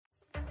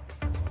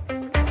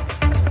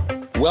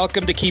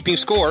Welcome to Keeping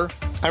Score.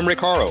 I'm Rick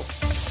Horrow.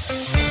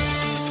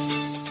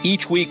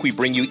 Each week we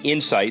bring you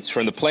insights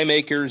from the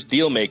playmakers,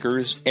 deal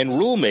makers, and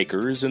rule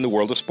makers in the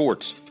world of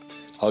sports.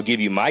 I'll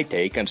give you my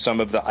take on some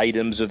of the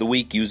items of the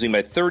week using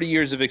my 30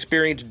 years of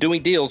experience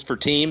doing deals for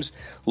teams,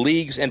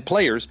 leagues, and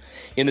players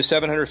in the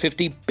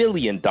 $750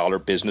 billion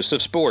business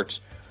of sports.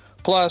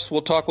 Plus,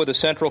 we'll talk with a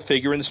central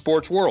figure in the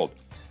sports world.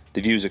 The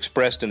views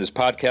expressed in this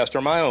podcast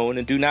are my own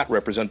and do not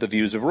represent the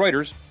views of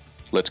Reuters.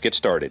 Let's get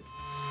started.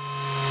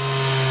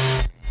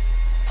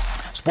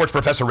 Sports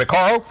Professor Rick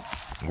Horrow.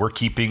 We're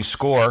keeping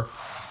score,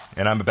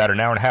 and I'm about an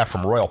hour and a half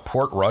from Royal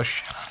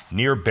Portrush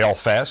near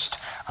Belfast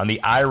on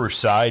the Irish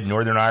side.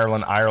 Northern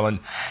Ireland,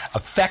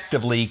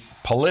 effectively,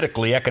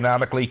 politically,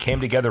 economically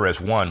came together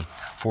as one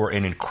for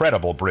an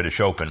incredible British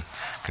Open.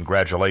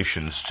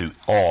 Congratulations to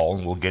all.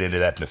 We'll get into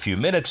that in a few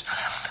minutes.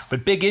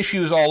 But big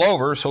issues all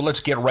over, so let's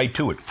get right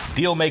to it.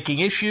 Deal-making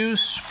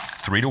issues,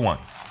 3-1.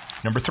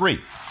 Number 3,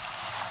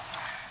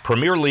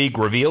 Premier League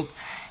revealed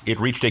it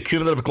reached a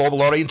cumulative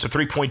global audience of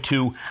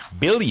 3.2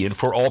 billion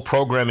for all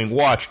programming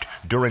watched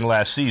during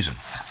last season,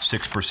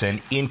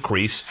 6%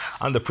 increase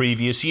on the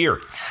previous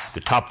year. The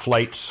Top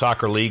Flight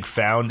Soccer League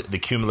found the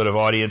cumulative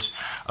audience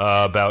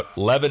about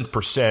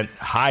 11%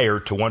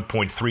 higher to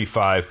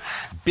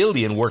 1.35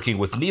 billion, working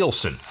with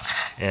Nielsen.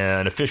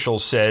 And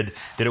officials said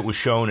that it was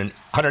shown in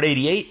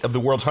 188 of the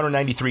world's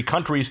 193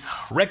 countries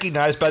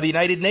recognized by the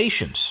United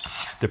Nations.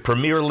 The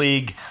Premier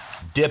League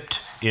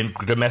dipped in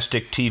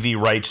domestic TV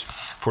rights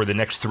for the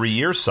next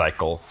 3-year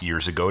cycle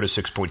years ago to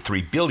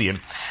 6.3 billion.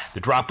 The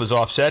drop was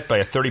offset by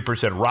a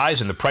 30%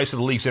 rise in the price of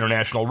the league's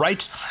international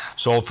rights,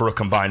 sold for a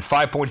combined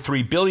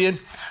 5.3 billion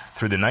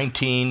through the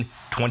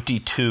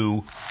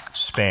 1922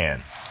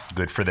 span.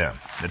 Good for them.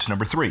 That's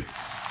number 3.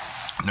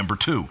 Number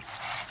 2,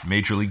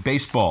 Major League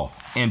Baseball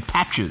and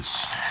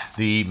patches.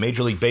 The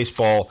Major League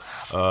Baseball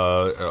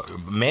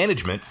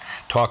management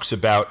talks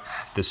about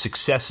the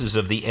successes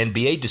of the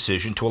NBA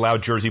decision to allow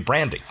jersey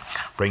branding,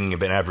 bringing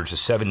an average of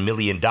 $7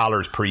 million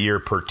per year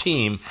per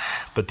team,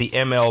 but the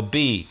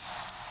MLB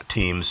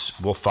teams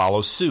will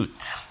follow suit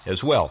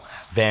as well.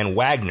 Van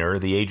Wagner,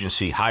 the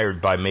agency hired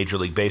by Major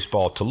League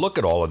Baseball to look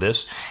at all of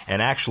this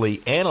and actually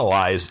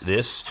analyze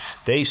this,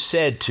 they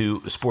said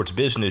to Sports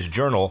Business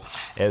Journal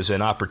as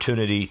an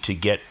opportunity to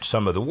get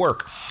some of the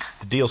work.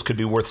 The deals could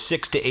be worth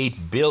 $6 to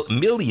 $8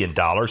 million.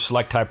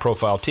 Select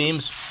high-profile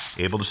teams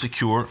able to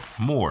secure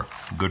more.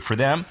 Good for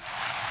them.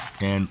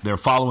 And they're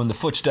following the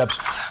footsteps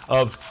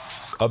of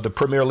the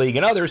Premier League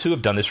and others who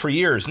have done this for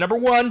years. Number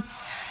 1,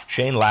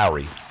 Shane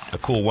Lowry. A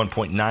cool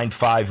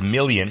 $1.95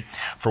 million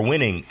for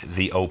winning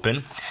the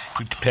Open.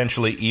 Could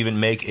potentially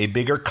even make a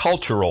bigger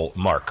cultural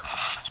mark.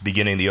 It's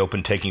beginning the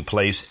Open taking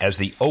place as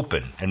the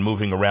Open and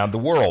moving around the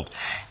world.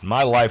 In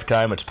my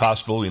lifetime, it's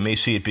possible we may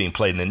see it being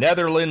played in the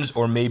Netherlands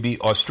or maybe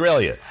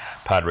Australia,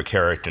 Padraig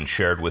Harrington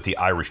shared with the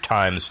Irish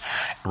Times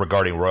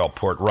regarding Royal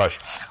Portrush.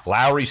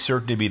 Lowry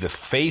certain to be the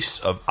face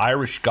of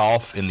Irish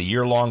golf in the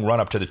year-long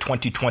run-up to the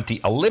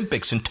 2020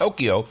 Olympics in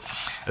Tokyo,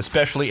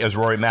 especially as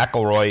Rory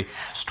McIlroy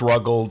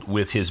struggled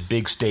with his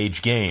big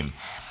stage game.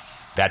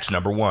 That's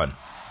number 1.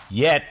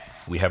 Yet,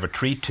 we have a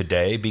treat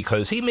today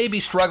because he may be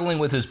struggling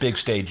with his big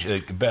stage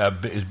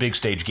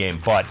game,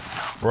 but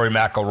Rory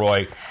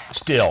McIlroy,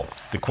 still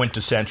the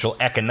quintessential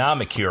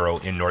economic hero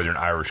in Northern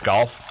Irish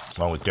golf,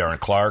 along with Darren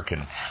Clarke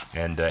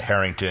and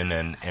Harrington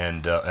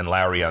and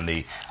Lowry on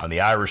the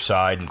Irish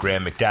side, and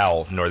Graham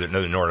McDowell,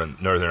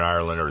 Northern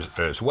Ireland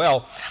as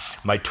well.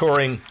 My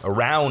touring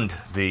around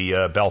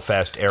the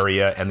Belfast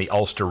area and the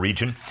Ulster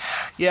region,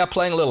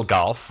 playing a little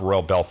golf,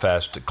 Royal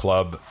Belfast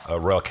Club,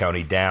 Royal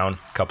County Down,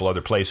 a couple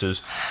other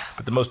places.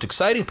 But the most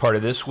exciting part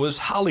of this was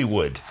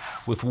Hollywood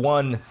with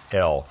one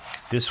L.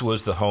 This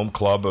was the home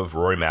club of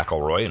Rory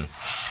McIlroy, and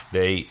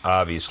they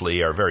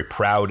obviously are very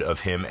proud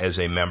of him as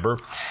a member.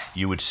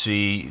 You would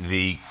see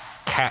the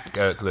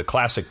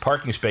classic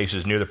parking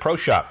spaces near the pro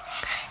shop.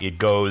 It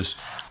goes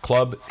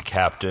club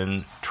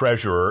captain,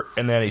 treasurer,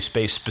 and then a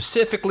space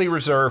specifically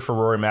reserved for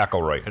Rory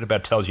McIlroy. It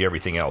about tells you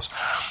everything else.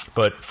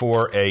 But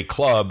for a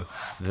club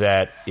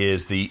that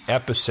is the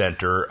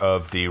epicenter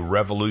of the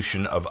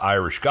revolution of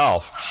Irish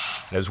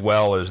golf, as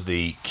well as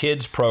the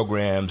kids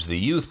programs, the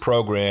youth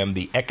program,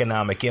 the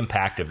economic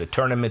impact of the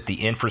tournament,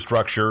 the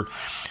infrastructure,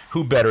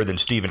 who better than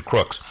Stephen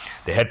Crooks,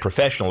 the head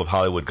professional of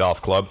Hollywood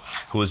Golf Club,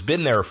 who has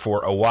been there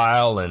for a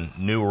while and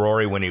knew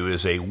Rory when he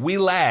was a wee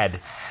lad.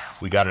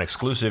 We got an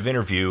exclusive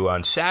interview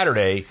on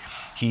Saturday.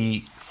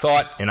 He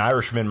thought an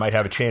Irishman might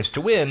have a chance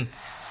to win.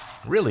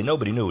 Really,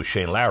 nobody knew it was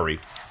Shane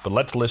Lowry. But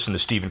let's listen to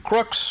Stephen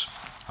Crooks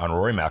on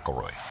Rory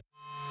McIlroy.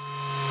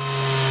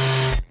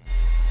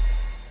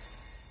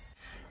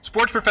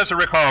 Sports Professor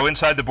Rick Horrow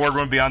inside the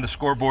boardroom beyond the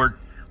scoreboard.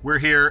 We're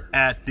here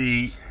at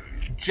the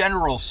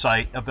general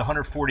site of the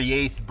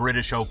 148th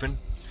British Open.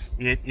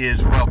 It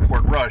is Royal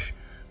Portrush.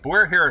 But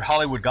we're here at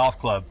Hollywood Golf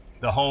Club,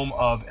 the home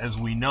of, as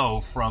we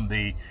know, from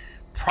the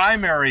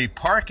primary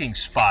parking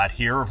spot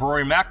here of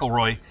Rory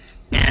McIlroy.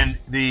 And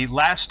the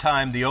last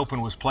time the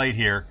Open was played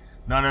here,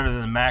 none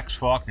other than Max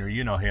Faulkner.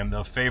 You know him,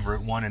 the favorite,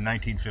 won in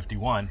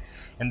 1951.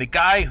 And the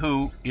guy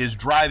who is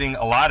driving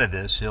a lot of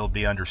this, he'll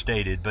be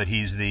understated, but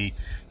he's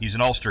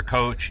an Ulster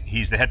coach.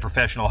 He's the head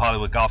professional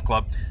Hollywood Golf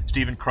Club.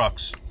 Stephen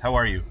Crooks, how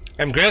are you?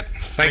 I'm great.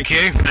 Thank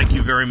you. Thank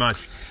you very much.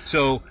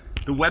 So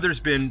the weather's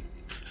been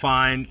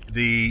fine.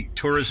 The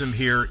tourism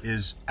here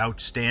is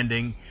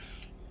outstanding.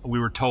 We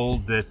were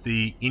told that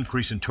the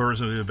increase in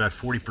tourism is about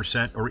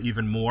 40% or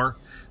even more.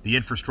 The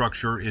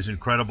infrastructure is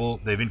incredible.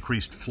 They've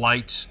increased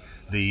flights.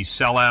 The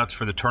sellouts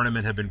for the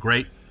tournament have been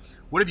great.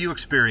 What have you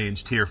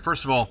experienced here?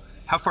 First of all,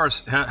 how far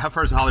is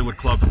the Hollywood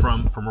Club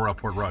from Royal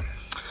Portrush?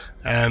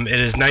 It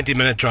is a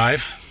 90-minute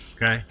drive.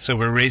 Okay. So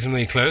we're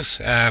reasonably close.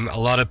 A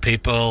lot of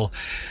people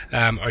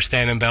are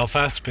staying in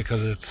Belfast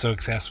because it's so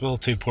accessible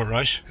to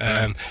Portrush.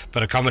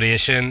 But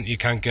accommodation, you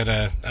can't get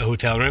a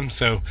hotel room.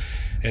 So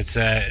it's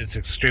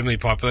extremely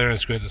popular and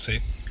it's great to see.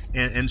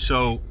 And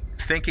so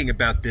thinking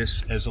about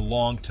this as a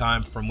long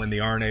time from when the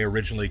R&A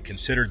originally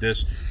considered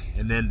this,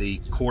 and then the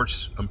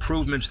course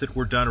improvements that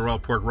were done at Royal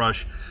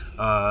Portrush,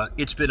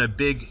 it's been a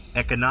big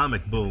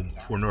economic boom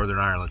for Northern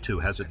Ireland too,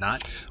 has it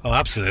not? Oh,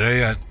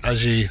 absolutely.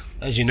 As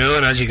you know,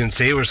 and as you can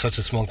see, we're such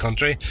a small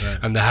country,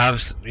 and to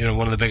have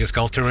one of the biggest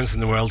golf tournaments in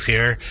the world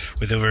here,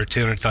 with over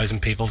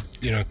 200,000 people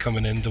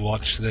coming in to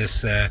watch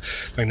this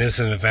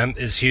magnificent event,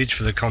 is huge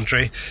for the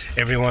country.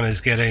 Everyone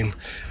is getting,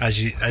 as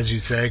you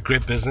say,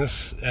 great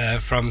business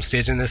from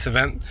staging this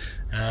event.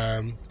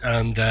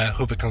 And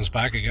hope it comes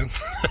back again.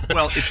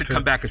 Well, it should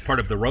come back as part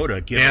of the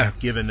Rota,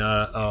 given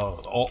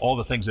all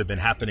the things that have been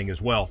happening as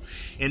well.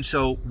 And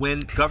so when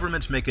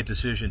governments make a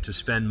decision to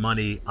spend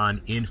money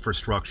on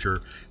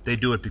infrastructure, they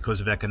do it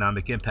because of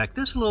economic impact.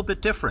 This is a little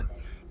bit different.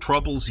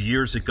 Troubles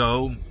years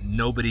ago,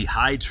 nobody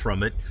hides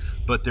from it,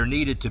 but there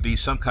needed to be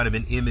some kind of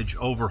an image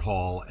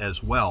overhaul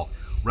as well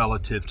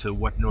relative to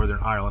what Northern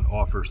Ireland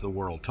offers the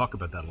world. Talk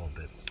about that a little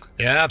bit.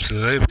 Yeah,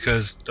 absolutely,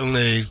 because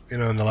only in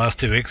the last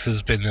 2 weeks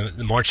has been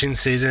the marching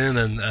season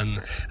and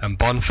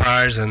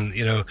bonfires, and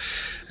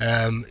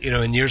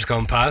in years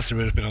gone past there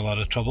would have been a lot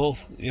of trouble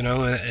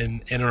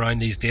in around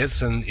these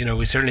dates, and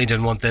we certainly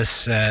didn't want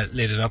this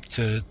leading up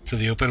to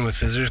the Open with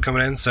visitors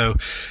coming in. So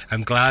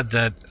I'm glad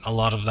that a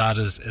lot of that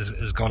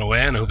is gone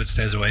away, and I hope it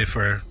stays away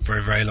for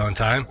a very long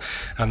time.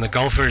 And the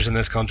golfers in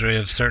this country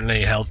have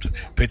certainly helped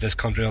put this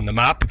country on the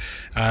map,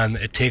 and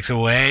it takes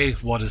away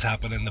what has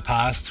happened in the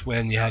past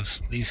when you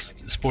have these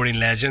sporting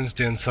legends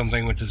doing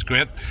something which is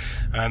great,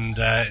 and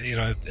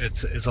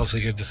it's also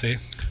good to see.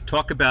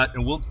 Talk about,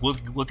 and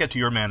we'll get to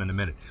your man in a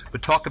minute,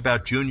 but talk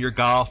about junior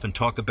golf and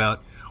talk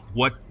about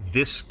what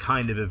this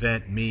kind of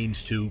event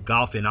means to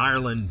golf in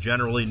Ireland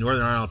generally,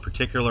 Northern Ireland in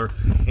particular,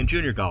 and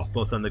junior golf,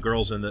 both on the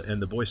girls and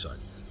the boys side.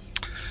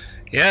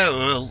 Yeah,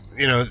 well,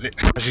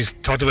 as you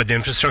talked about the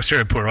infrastructure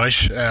at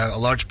Portrush, a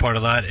large part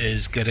of that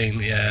is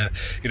getting,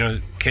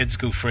 kids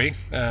go free,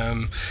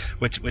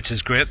 which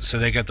is great. So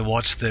they get to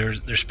watch their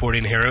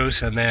sporting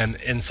heroes, and then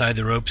inside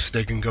the ropes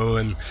they can go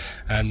and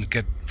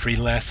get free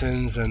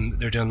lessons, and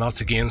they're doing lots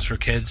of games for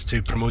kids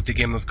to promote the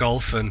game of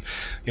golf. And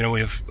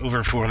we have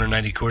over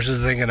 490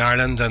 courses, I think, in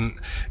Ireland, and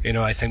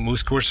I think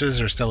most courses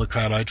are still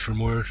crying out for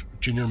more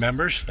junior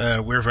members.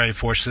 We're very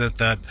fortunate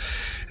that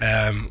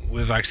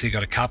we've actually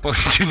got a cap on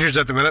juniors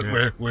at the minute.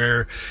 Yeah.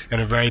 We're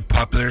in a very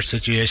popular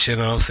situation,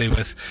 and obviously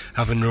with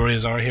having Rory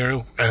as our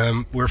hero,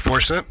 we're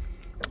fortunate.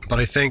 But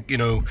I think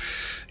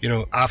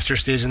after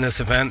staging this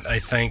event, I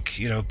think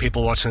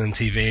people watching on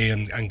TV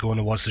and going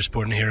to watch their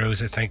sporting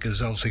heroes, I think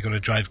is obviously going to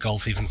drive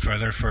golf even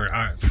further for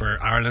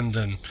Ireland,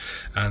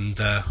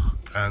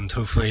 and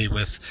hopefully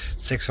with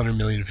 600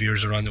 million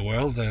viewers around the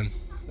world, then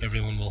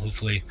everyone will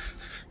hopefully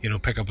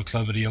pick up a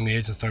club at a young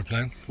age and start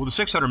playing. Well, the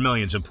 600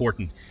 million is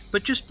important,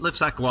 but just let's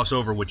not gloss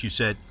over what you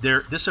said.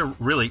 This is a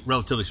really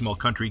relatively small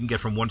country. You can get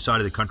from one side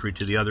of the country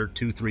to the other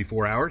 2, 3,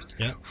 4 hours.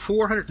 Yeah.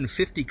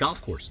 450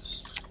 golf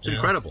courses. It's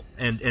incredible.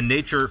 And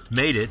nature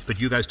made it, but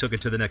you guys took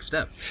it to the next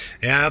step.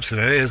 Yeah,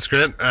 absolutely. It's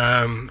great.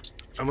 I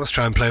must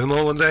try and play them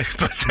all one day.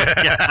 But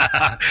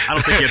I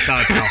don't think you have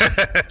time.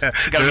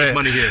 You got to make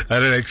money here. I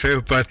don't think so.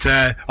 But,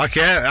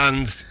 okay,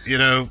 and,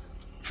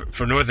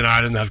 for Northern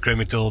Ireland, I have Graham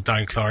McDowell,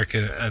 Dan Clark,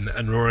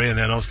 and Rory, and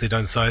then obviously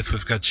down south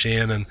we've got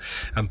Shane and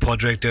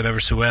Podrick doing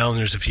ever so well, and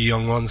there's a few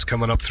young ones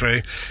coming up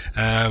through.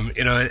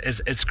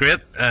 It's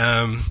great.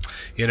 Ireland,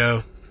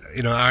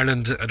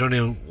 I don't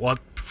know what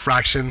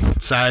fraction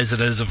size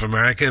it is of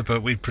America,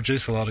 but we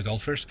produce a lot of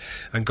golfers,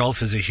 and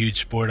golf is a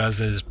huge sport, as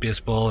is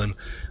baseball and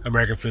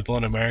American football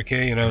in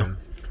America.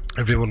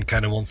 Everyone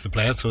kind of wants to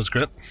play it, so it's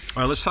great.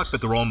 All right, let's talk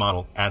about the role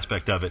model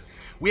aspect of it.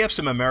 We have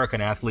some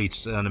American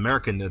athletes on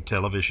American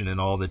television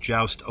and all that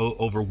joust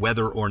over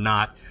whether or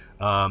not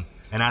an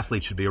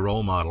athlete should be a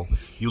role model.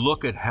 You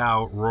look at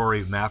how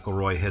Rory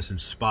McIlroy has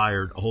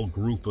inspired a whole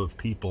group of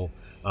people,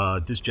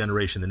 this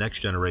generation, the next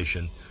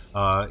generation.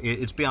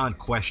 It's beyond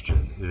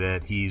question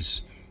that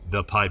he's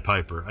the Pied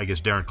Piper. I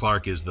guess Darren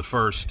Clark is the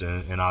first,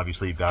 and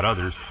obviously you've got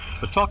others.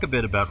 But talk a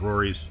bit about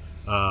Rory's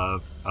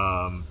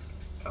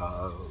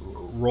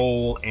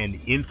role and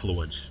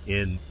influence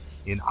in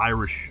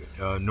Irish,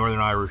 Northern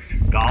Irish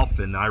golf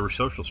and Irish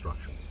social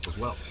structure as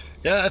well.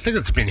 Yeah, I think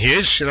it's been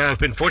huge. You know, I've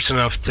been fortunate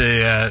enough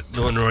to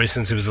know Rory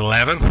since he was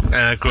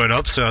 11, growing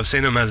up. So I've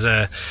seen him as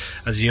a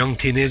young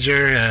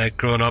teenager,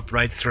 growing up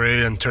right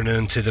through and turning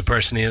into the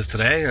person he is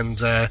today. And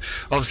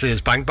obviously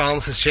his bank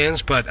balance has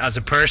changed, but as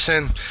a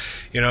person,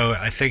 you know,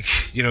 I think,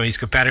 you know, he's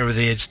got better with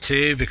age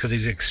too, because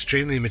he's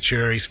extremely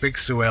mature. He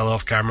speaks so well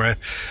off camera,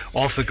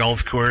 off the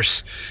golf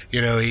course.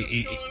 You know,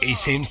 he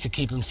seems to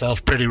keep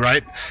himself pretty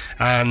right,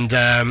 and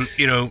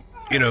you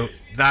know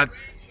that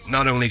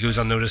not only goes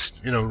unnoticed,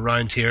 you know,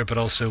 around here, but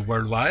also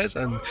worldwide.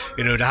 And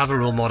you know, to have a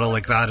role model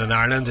like that in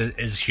Ireland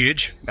is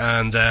huge,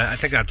 and I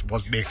think that's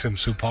what makes him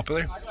so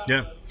popular.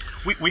 Yeah,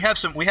 we have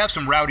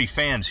some rowdy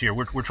fans here.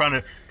 We're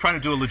trying to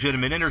do a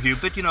legitimate interview,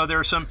 but you know, there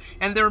are some,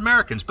 and they're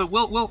Americans, but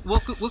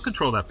we'll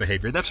control that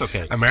behavior. That's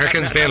okay.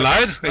 Americans being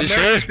loud? Are you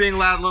Americans sure? being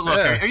loud. Look,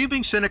 are you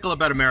being cynical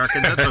about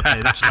Americans? That's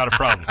okay. That's not a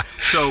problem.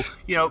 So,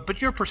 you know,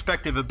 but your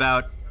perspective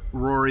about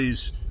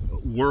Rory's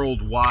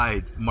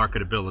worldwide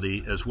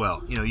marketability as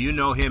well. You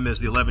know him as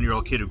the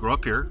 11-year-old kid who grew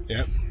up here,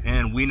 yeah,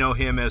 and we know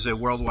him as a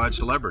worldwide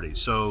celebrity.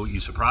 So, you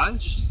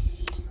surprised?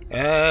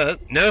 No,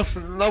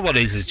 not what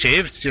he's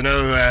achieved. You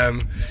know,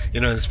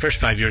 his first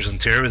 5 years on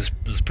tour was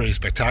pretty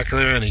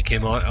spectacular, and he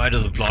came out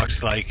of the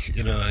blocks like,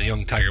 you know, a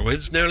young Tiger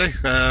Woods nearly.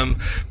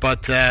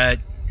 But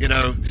you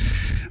know,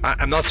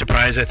 I'm not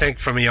surprised. I think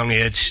from a young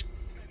age,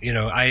 you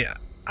know, I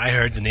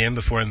heard the name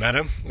before I met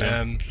him.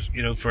 Yeah.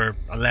 You know, for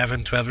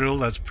 11,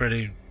 12-year-old, that's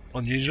pretty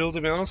unusual,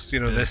 to be honest.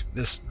 You know, yeah.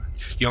 This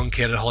young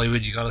kid at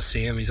Hollywood, you got to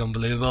see him. He's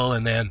unbelievable.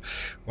 And then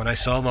when I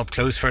saw him up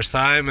close first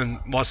time and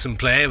watched him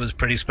play, it was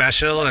pretty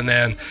special. And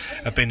then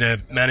I've been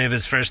to many of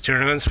his first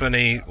tournaments when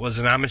he was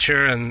an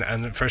amateur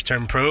and first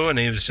term pro, and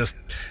he was just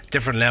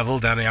different level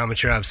than the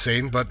amateur I've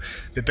seen. But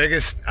the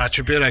biggest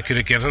attribute I could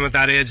have given him at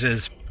that age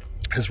is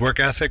his work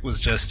ethic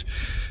was just,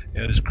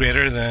 it was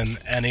greater than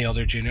any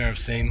other junior I've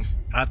seen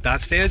at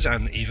that stage,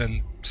 and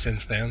even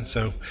since then.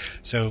 So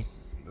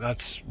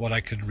that's what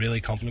I could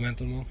really compliment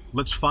him on.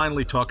 Let's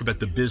finally talk about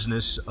the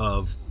business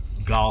of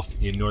golf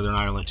in Northern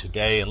Ireland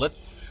today, and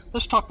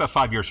let's talk about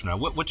 5 years from now.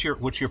 What's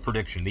your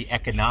prediction? The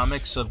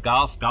economics of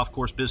golf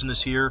course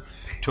business here,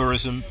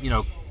 tourism. You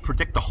know,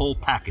 predict the whole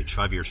package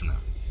 5 years from now.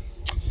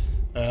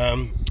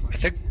 I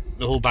think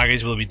the whole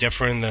package will be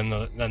different than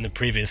the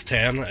previous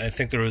 10. I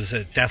think there was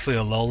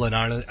definitely a lull in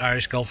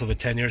Irish golf about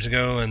 10 years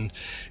ago, and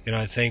you know,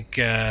 I think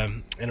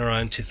in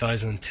around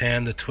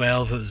 2010 to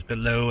 12 it was a bit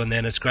low, and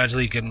then it's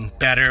gradually getting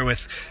better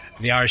with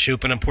the Irish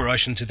Open and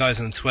Portrush in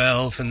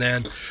 2012, and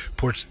then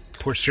Port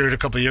Stewart a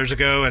couple of years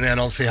ago, and then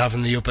obviously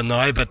having the Open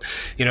now. But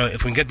you know,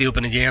 if we can get the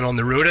Open again on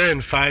the Rota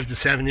in 5 to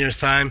 7 years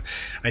time,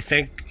 I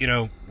think, you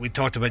know, we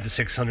talked about the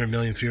 600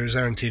 million viewers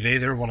there on TV.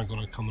 They're going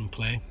to come and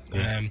play.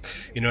 Yeah.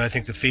 You know, I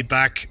think the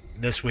feedback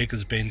this week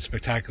has been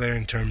spectacular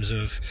in terms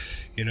of,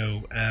 you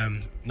know,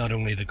 not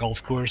only the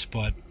golf course,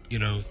 but you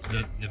know,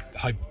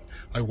 how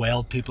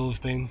well people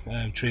have been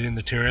treating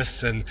the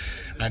tourists and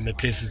the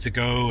places to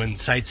go and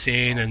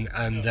sightseeing and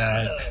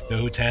the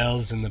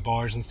hotels and the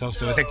bars and stuff.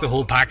 So I think the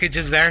whole package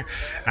is there,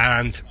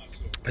 and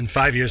in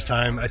 5 years'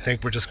 time, I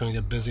think we're just going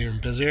to get busier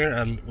and busier,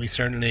 and we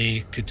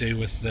certainly could do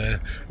with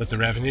the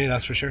revenue,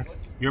 that's for sure.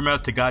 Your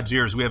mouth to God's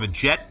ears. We have a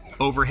jet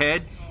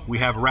overhead. We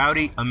have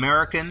rowdy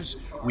Americans.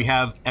 We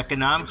have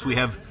economics. We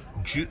have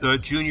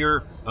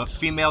junior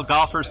female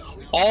golfers.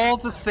 All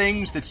the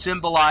things that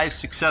symbolize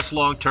success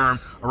long term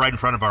are right in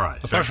front of our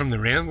eyes. Apart from the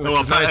rain, which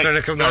is nice.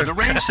 The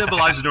rain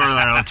symbolizes Northern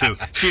Ireland too.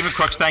 Stephen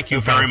Crooks, thank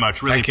you very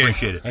much. Really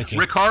appreciate it. Thank you.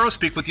 Rick Horrow,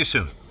 speak with you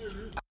soon.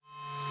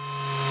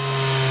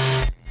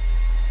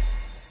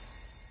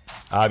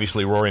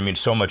 Obviously, Rory means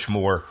so much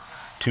more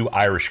to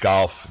Irish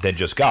golf than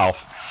just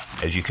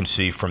golf, as you can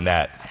see from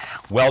that.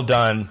 Well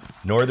done,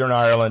 Northern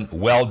Ireland.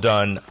 Well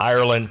done,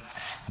 Ireland.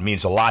 It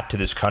means a lot to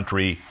this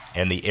country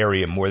and the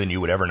area, more than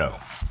you would ever know.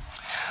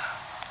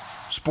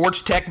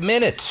 Sports Tech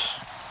Minute.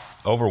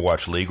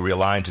 Overwatch League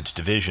realigns its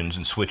divisions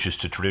and switches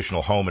to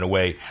traditional home and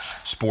away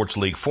sports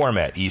league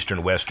format.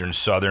 Eastern, Western,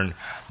 Southern,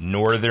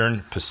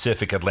 Northern,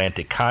 Pacific,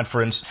 Atlantic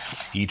Conference.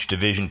 Each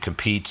division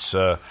competes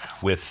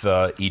with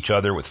each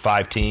other with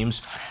 5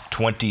 teams,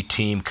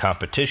 20-team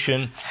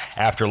competition.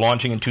 After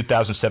launching in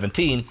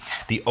 2017,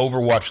 the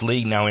Overwatch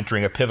League now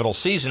entering a pivotal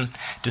season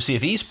to see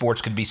if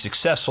esports could be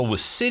successful with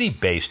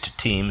city-based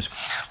teams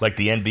like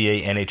the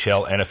NBA,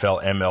 NHL,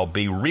 NFL,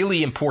 MLB.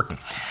 Really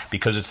important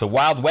because it's the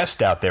Wild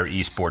West out there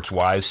esports-wise.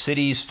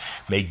 Cities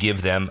may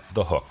give them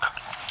the hook.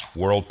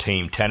 World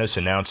Team Tennis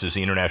announces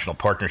the international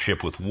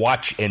partnership with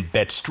Watch and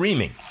Bet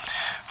Streaming.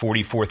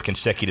 44th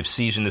consecutive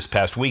season this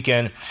past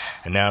weekend.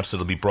 Announced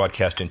it'll be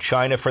broadcast in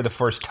China for the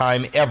first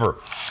time ever.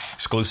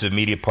 Exclusive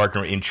media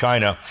partner in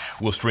China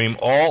will stream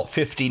all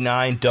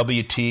 59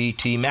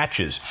 WTT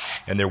matches,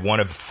 and they're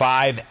one of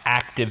 5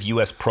 active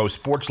U.S. pro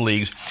sports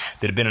leagues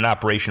that have been in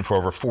operation for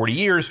over 40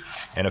 years,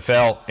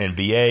 NFL,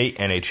 NBA,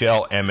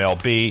 NHL,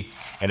 MLB,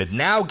 and it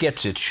now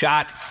gets its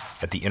shot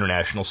at the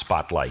international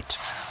spotlight.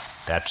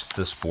 That's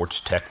the Sports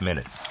Tech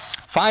Minute.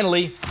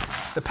 Finally,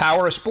 the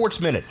Power of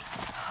Sports Minute.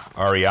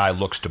 REI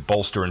looks to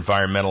bolster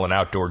environmental and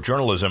outdoor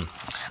journalism.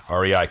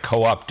 REI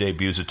Co-op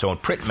debuts its own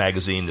print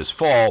magazine this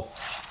fall.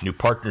 new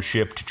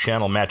partnership to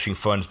channel matching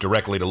funds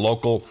directly to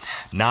local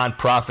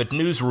nonprofit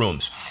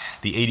newsrooms.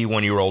 The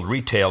 81-year-old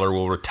retailer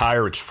will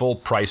retire its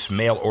full-price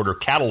mail-order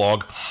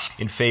catalog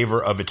in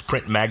favor of its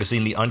print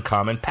magazine, The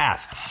Uncommon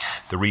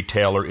Path. The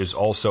retailer is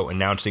also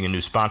announcing a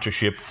new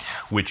sponsorship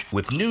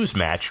with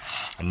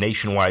Newsmatch, a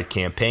nationwide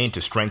campaign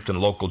to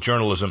strengthen local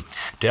journalism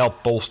to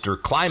help bolster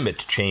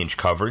climate change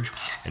coverage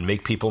and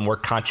make people more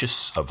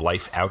conscious of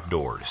life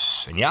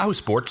outdoors. And Yahoo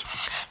Sports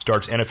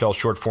starts NFL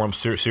short-form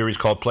series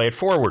called Play It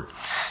Forward.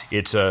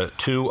 It's a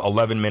 2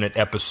 11-minute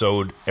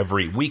episode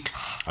every week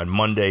on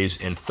Mondays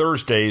and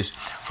Thursdays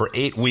for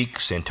 8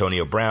 weeks.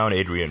 Antonio Brown,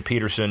 Adrian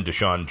Peterson,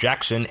 Deshaun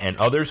Jackson, and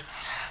others.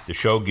 The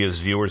show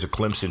gives viewers a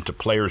glimpse into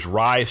players'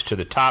 rise to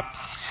the top.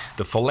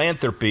 The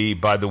philanthropy,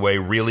 by the way,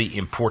 really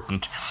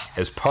important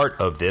as part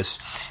of this.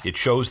 It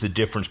shows the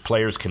difference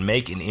players can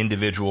make in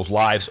individuals'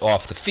 lives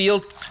off the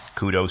field.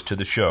 Kudos to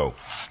the show.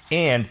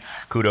 And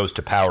kudos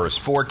to Power of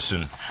Sports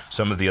and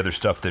some of the other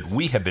stuff that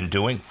we have been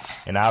doing.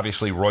 And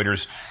obviously,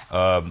 Reuters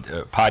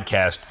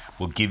podcast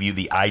will give you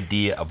the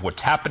idea of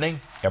what's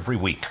happening every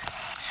week.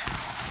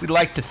 We'd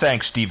like to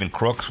thank Stephen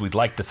Crooks. We'd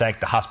like to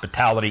thank the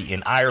hospitality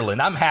in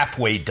Ireland. I'm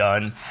halfway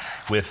done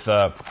with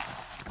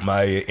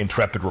my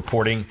intrepid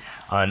reporting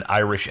on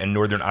Irish and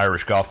Northern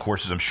Irish golf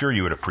courses. I'm sure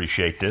you would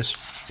appreciate this.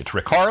 It's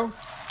Rick Horrow.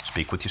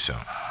 Speak with you soon.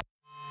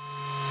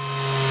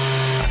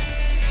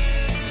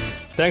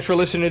 Thanks for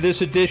listening to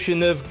this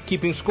edition of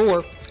Keeping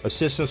Score.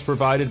 Assistance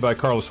provided by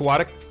Carlos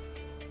Swadek,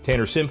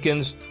 Tanner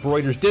Simpkins,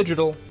 Reuters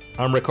Digital.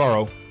 I'm Rick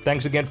Horrow.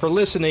 Thanks again for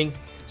listening.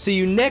 See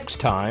you next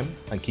time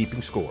on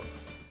Keeping Score.